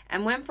open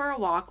and went for a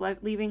walk,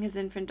 leaving his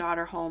infant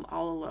daughter home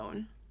all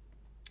alone.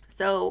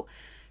 So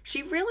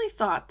she really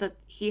thought that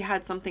he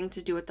had something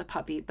to do with the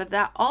puppy, but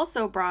that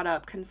also brought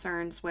up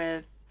concerns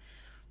with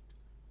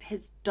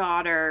his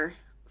daughter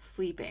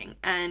sleeping.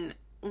 And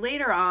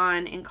later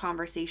on in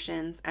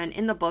conversations and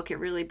in the book, it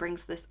really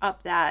brings this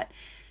up that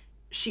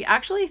she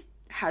actually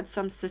had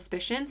some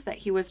suspicions that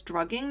he was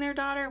drugging their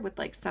daughter with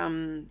like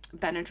some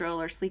Benadryl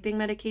or sleeping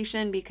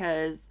medication,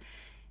 because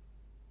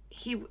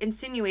he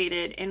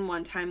insinuated in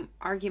one time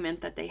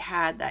argument that they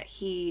had that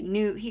he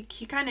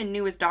kind of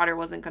knew his daughter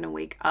wasn't going to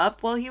wake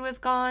up while he was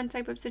gone,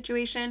 type of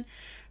situation.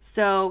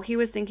 So he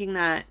was thinking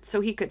that so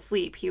he could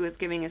sleep, he was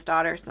giving his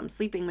daughter some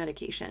sleeping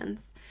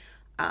medications.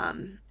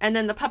 And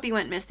then the puppy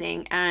went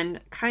missing, and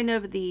kind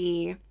of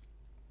the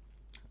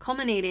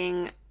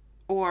culminating,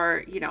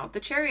 or, you know, the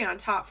cherry on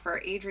top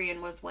for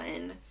Adrian was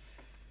when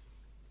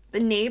the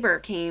neighbor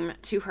came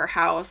to her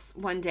house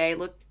one day,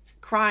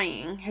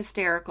 crying,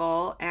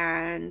 hysterical,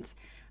 and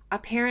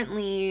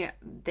apparently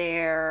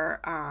their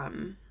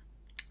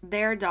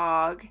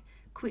dog,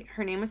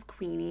 her name was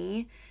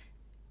Queenie,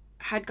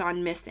 had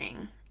gone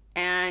missing.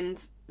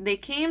 And they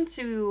came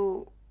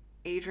to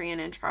Adrian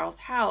and Charles'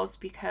 house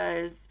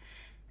because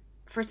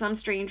for some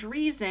strange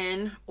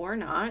reason, or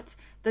not,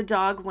 the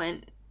dog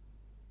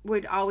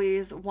would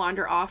always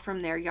wander off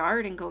from their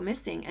yard and go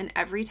missing. And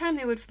every time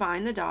they would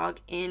find the dog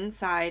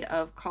inside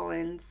of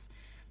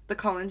the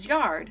Cullens'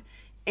 yard.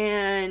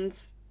 And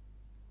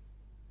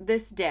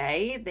this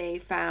day they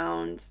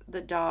found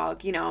the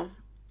dog, you know,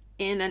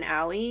 in an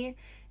alley,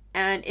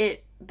 and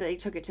they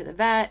took it to the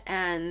vet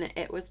and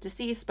it was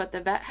deceased, but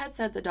the vet had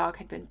said the dog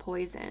had been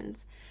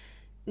poisoned.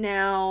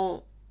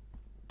 Now,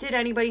 did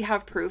anybody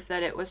have proof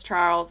that it was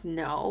Charles?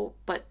 No,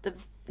 but the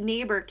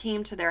neighbor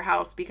came to their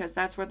house because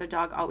that's where the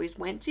dog always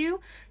went to.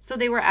 So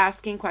they were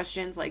asking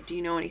questions like, do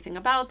you know anything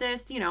about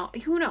this? You know,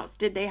 who knows?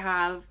 Did they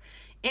have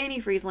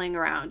antifreeze laying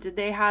around? Did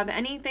they have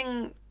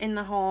anything in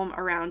the home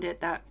around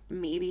it that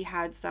maybe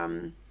had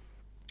something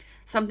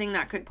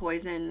that could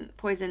poison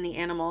the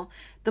animal?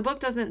 The book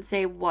doesn't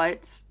say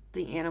what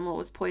the animal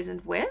was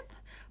poisoned with,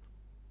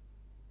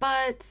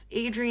 but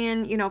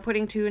Adrian, you know,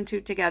 putting two and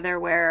two together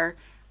where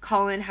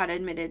Cullen had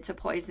admitted to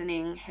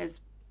poisoning his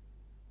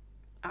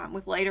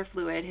with lighter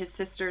fluid his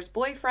sister's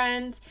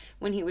boyfriend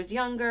when he was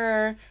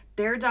younger,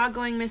 their dog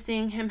going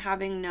missing, him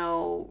having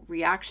no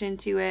reaction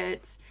to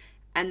it,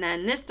 and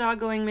then this dog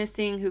going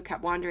missing who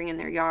kept wandering in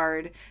their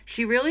yard.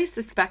 She really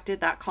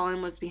suspected that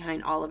Cullen was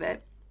behind all of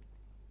it.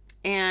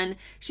 And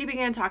she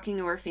began talking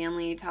to her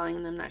family,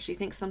 telling them that she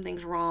thinks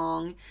something's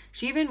wrong.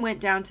 She even went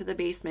down to the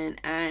basement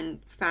and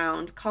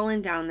found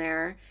Cullen down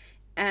there.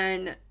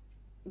 And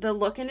the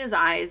look in his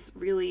eyes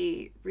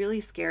really, really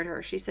scared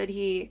her. She said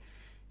he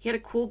had a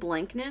cool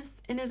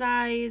blankness in his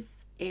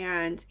eyes,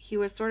 and he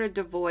was sort of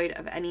devoid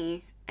of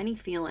any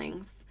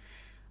feelings.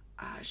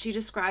 She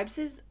describes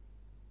his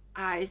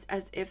eyes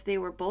as if they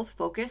were both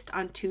focused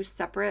on two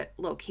separate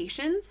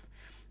locations,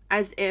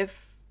 as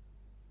if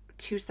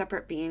two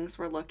separate beings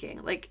were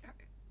looking. Like,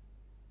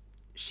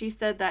 she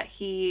said that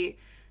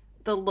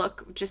the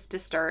look just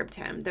disturbed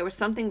him. There was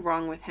something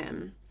wrong with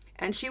him.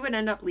 And she would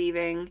end up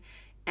leaving,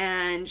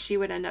 and she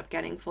would end up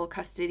getting full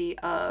custody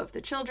of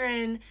the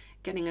children,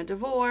 getting a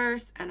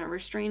divorce and a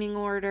restraining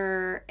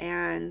order.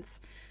 And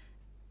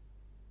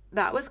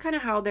that was kind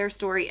of how their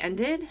story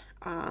ended,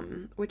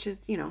 which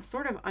is, you know,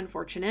 sort of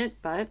unfortunate,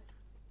 but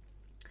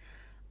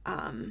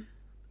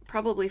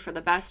probably for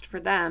the best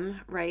for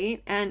them,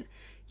 right? And,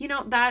 you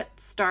know, that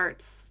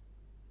starts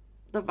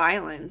the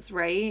violence,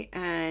 right?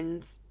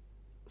 And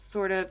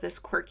sort of this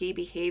quirky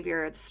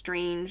behavior, the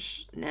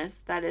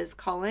strangeness that is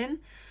Cullen.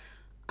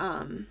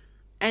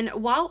 And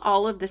while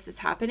all of this is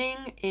happening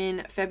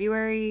on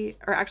February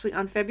 11th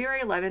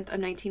of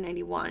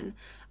 1991,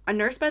 a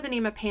nurse by the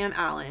name of Pam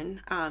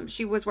Allen,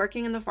 she was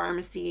working in the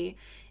pharmacy,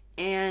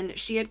 and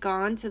she had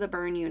gone to the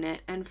burn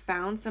unit and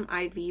found some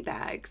IV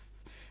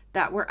bags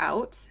that were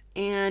out,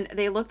 and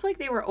they looked like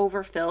they were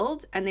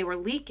overfilled and they were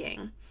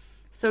leaking.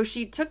 So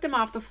she took them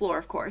off the floor,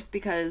 of course,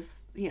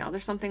 because, you know,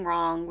 there's something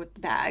wrong with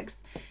the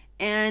bags.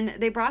 And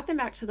they brought them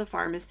back to the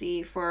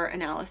pharmacy for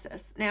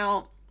analysis.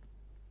 Now,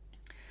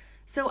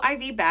 so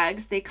IV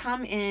bags, they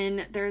come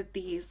in, they're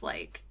these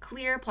like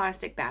clear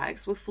plastic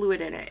bags with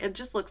fluid in it. It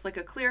just looks like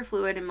a clear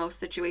fluid in most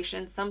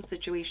situations. Some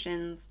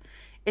situations,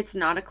 it's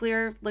not a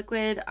clear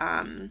liquid.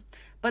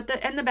 But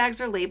the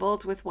bags are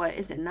labeled with what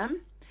is in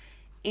them.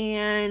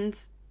 And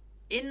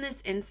in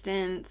this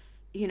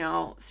instance,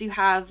 so you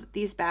have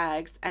these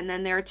bags, and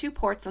then there are 2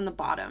 ports on the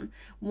bottom.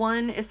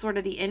 One is sort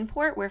of the in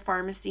port where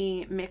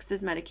pharmacy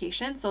mixes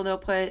medication. So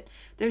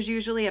there's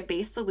usually a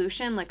base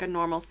solution like a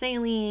normal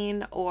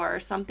saline or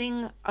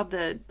something of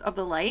the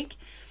like.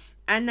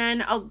 And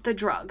then the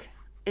drug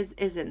is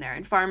in there,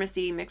 and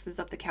pharmacy mixes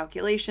up the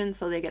calculations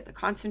so they get the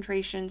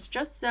concentrations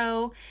just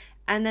so.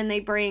 And then they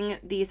bring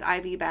these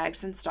IV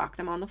bags and stock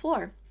them on the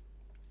floor.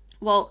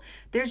 Well,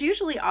 there's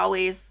usually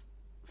always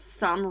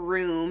some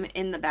room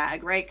in the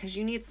bag, right? Because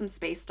you need some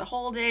space to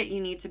hold it. You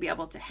need to be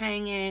able to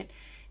hang it.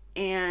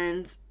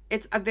 And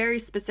it's a very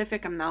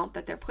specific amount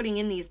that they're putting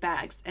in these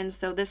bags. And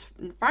so this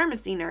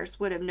pharmacy nurse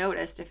would have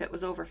noticed if it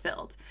was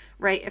overfilled,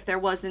 right? If there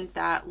wasn't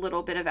that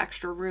little bit of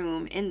extra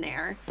room in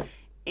there.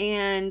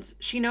 And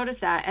she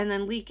noticed that, and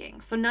then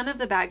leaking. So none of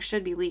the bags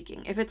should be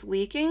leaking. If it's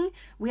leaking,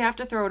 we have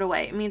to throw it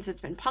away. It means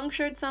it's been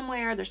punctured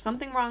somewhere. There's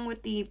something wrong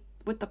with the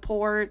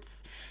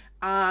ports.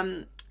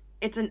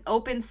 It's an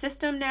open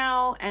system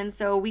now, and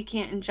so we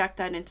can't inject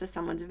that into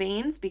someone's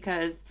veins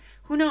because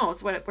who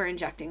knows what we're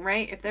injecting,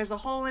 right? If there's a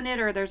hole in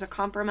it or there's a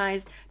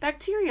compromised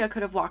bacteria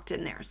could have walked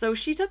in there. So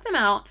she took them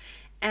out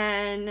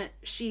and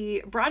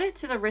she brought it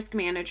to the risk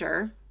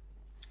manager,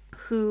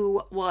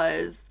 who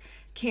was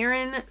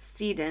Karen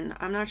Seiden.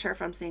 I'm not sure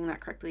if I'm saying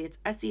that correctly. It's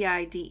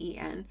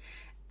Seiden.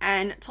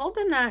 And told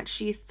them that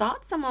she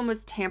thought someone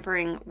was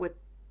tampering with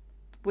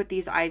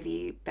these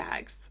IV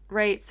bags,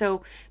 right?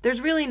 So there's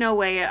really no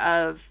way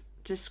of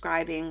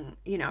describing,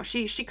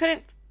 she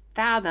couldn't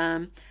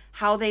fathom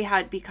how they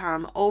had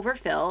become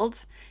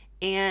overfilled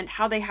and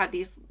how they had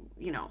these,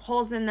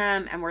 holes in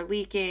them and were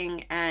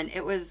leaking, and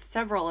it was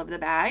several of the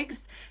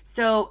bags.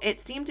 So it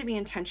seemed to be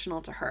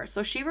intentional to her.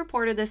 So she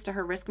reported this to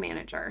her risk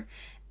manager,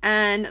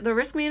 and the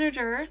risk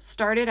manager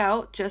started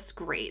out just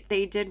great.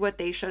 They did what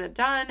they should have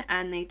done,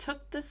 and they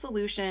took the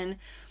solution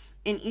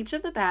in each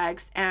of the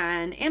bags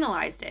and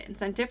analyzed it and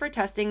sent it for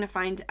testing to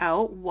find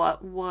out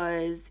what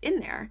was in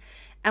there.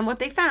 And what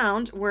they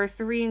found were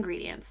 3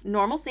 ingredients: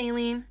 normal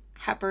saline,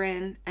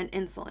 heparin, and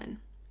insulin.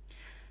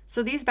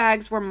 So these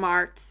bags were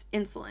marked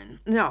insulin.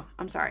 No,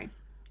 I'm sorry.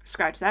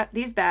 Scratch that.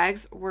 These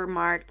bags were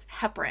marked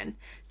heparin.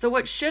 So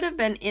what should have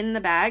been in the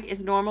bag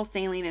is normal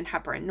saline and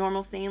heparin.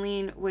 Normal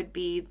saline would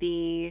be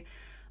the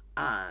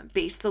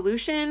base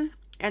solution,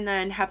 and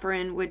then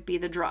heparin would be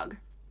the drug.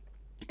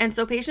 And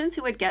so patients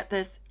who would get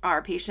this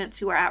are patients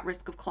who are at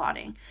risk of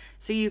clotting.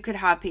 So you could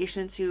have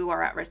patients who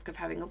are at risk of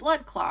having a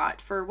blood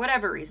clot for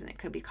whatever reason. It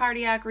could be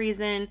cardiac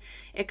reason.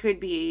 It could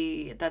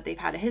be that they've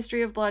had a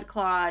history of blood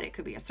clot. It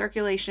could be a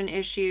circulation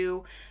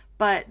issue.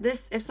 But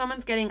if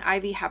someone's getting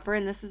IV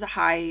heparin, this is a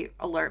high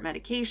alert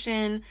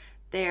medication.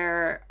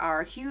 There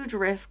are huge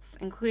risks,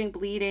 including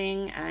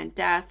bleeding and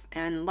death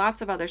and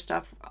lots of other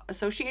stuff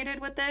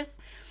associated with this.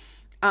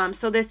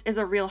 So this is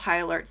a real high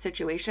alert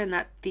situation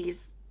that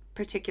these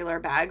particular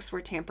bags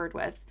were tampered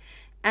with.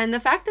 And the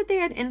fact that they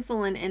had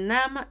insulin in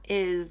them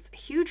is a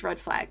huge red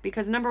flag,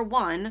 because number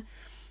one,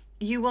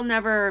 you will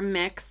never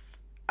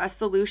mix a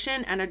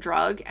solution and a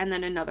drug and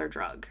then another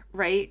drug,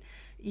 right?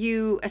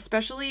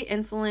 Especially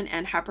insulin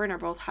and heparin are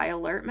both high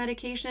alert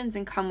medications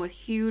and come with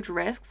huge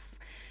risks.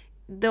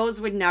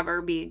 Those would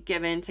never be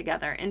given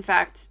together. In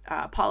fact,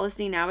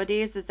 policy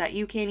nowadays is that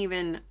you can't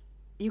even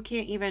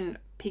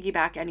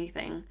piggyback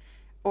anything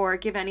or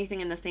give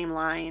anything in the same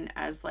line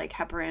as like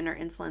heparin or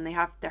insulin.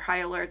 They're high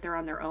alert, they're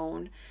on their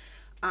own,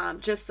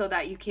 just so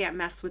that you can't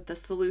mess with the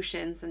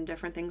solutions and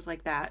different things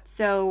like that.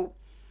 So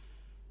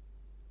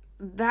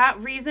that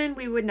reason,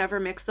 we would never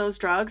mix those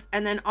drugs.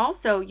 And then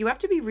also, you have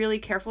to be really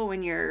careful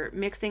when you're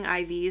mixing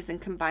IVs and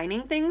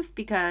combining things,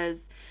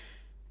 because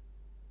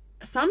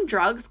some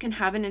drugs can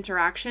have an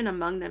interaction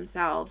among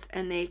themselves,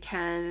 and they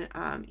can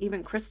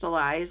even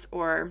crystallize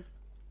or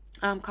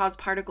cause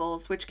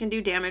particles, which can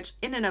do damage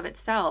in and of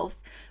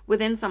itself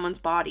within someone's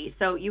body.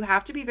 So you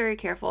have to be very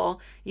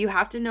careful. You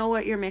have to know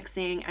what you're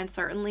mixing, and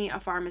certainly a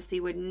pharmacy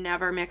would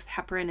never mix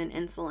heparin and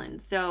insulin.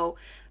 So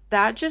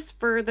that just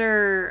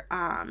further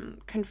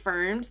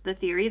confirmed the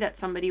theory that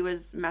somebody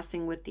was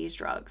messing with these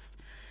drugs.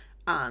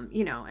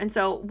 And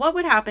so what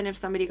would happen if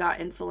somebody got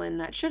insulin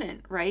that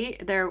shouldn't,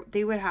 right?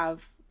 They would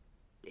have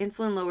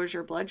insulin lowers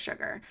your blood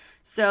sugar.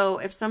 So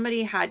if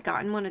somebody had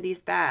gotten one of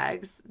these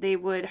bags, they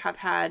would have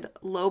had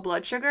low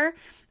blood sugar,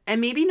 and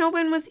maybe no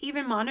one was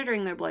even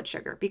monitoring their blood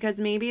sugar because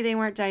maybe they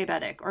weren't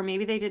diabetic, or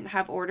maybe they didn't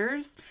have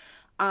orders.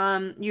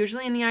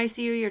 Usually in the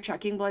ICU, you're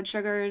checking blood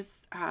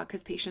sugars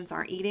because patients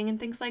aren't eating and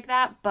things like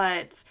that.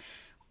 But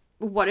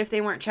what if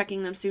they weren't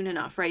checking them soon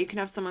enough, right? You can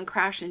have someone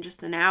crash in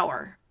just an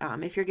hour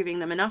if you're giving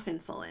them enough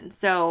insulin.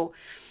 So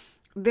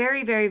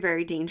very, very,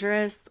 very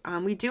dangerous.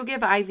 We do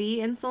give IV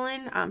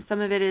insulin.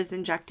 Some of it is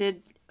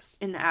injected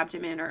in the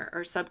abdomen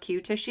or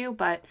sub-Q tissue,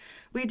 but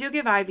we do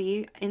give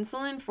IV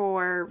insulin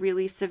for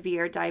really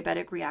severe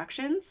diabetic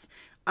reactions,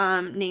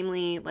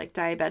 namely like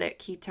diabetic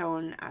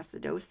ketone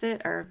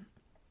acidosis or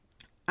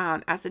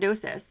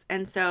acidosis.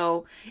 And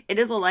so it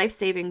is a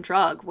life-saving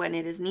drug when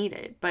it is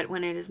needed, but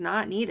when it is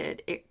not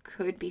needed, it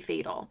could be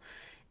fatal.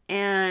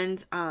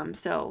 And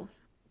so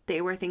they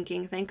were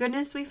thinking, thank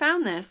goodness we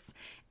found this.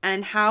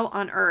 And how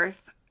on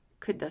earth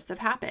could this have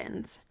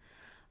happened?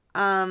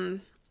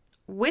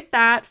 With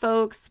that,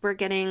 folks, we're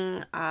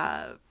getting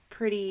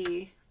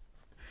pretty...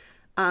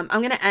 I'm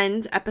going to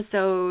end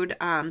episode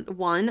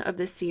 1 of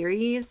the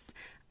series.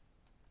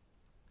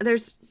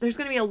 There's going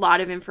to be a lot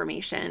of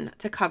information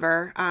to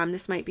cover.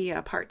 This might be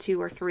a part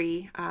 2 or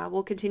 3.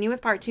 We'll continue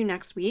with part 2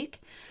 next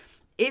week.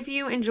 If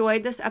you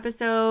enjoyed this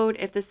episode,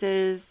 if this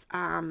is,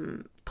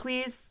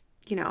 please,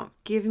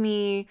 give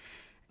me,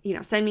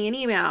 send me an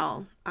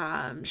email,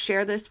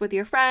 share this with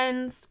your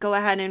friends, go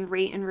ahead and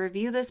rate and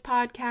review this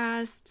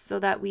podcast so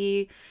that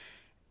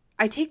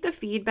I take the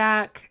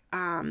feedback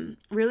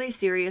really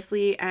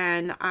seriously,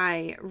 and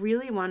I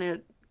really want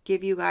to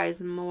give you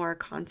guys more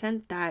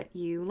content that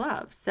you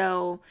love.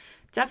 So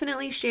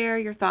definitely share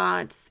your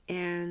thoughts,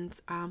 and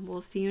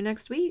we'll see you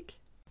next week.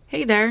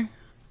 Hey there.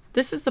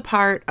 This is the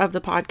part of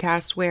the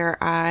podcast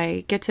where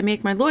I get to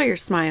make my lawyer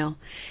smile.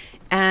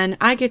 And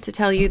I get to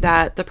tell you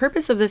that the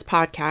purpose of this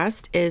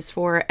podcast is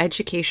for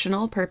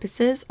educational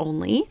purposes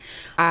only.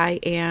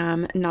 I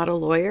am not a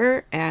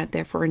lawyer and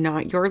therefore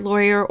not your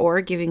lawyer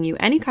or giving you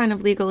any kind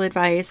of legal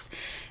advice,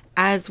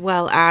 as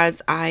well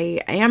as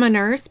I am a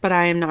nurse, but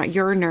I am not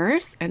your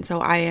nurse. And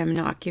so I am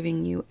not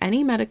giving you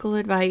any medical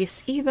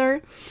advice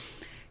either.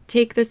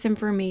 Take this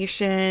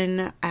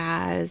information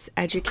as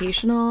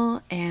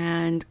educational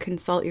and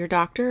consult your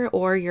doctor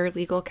or your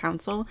legal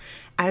counsel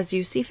as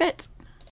you see fit.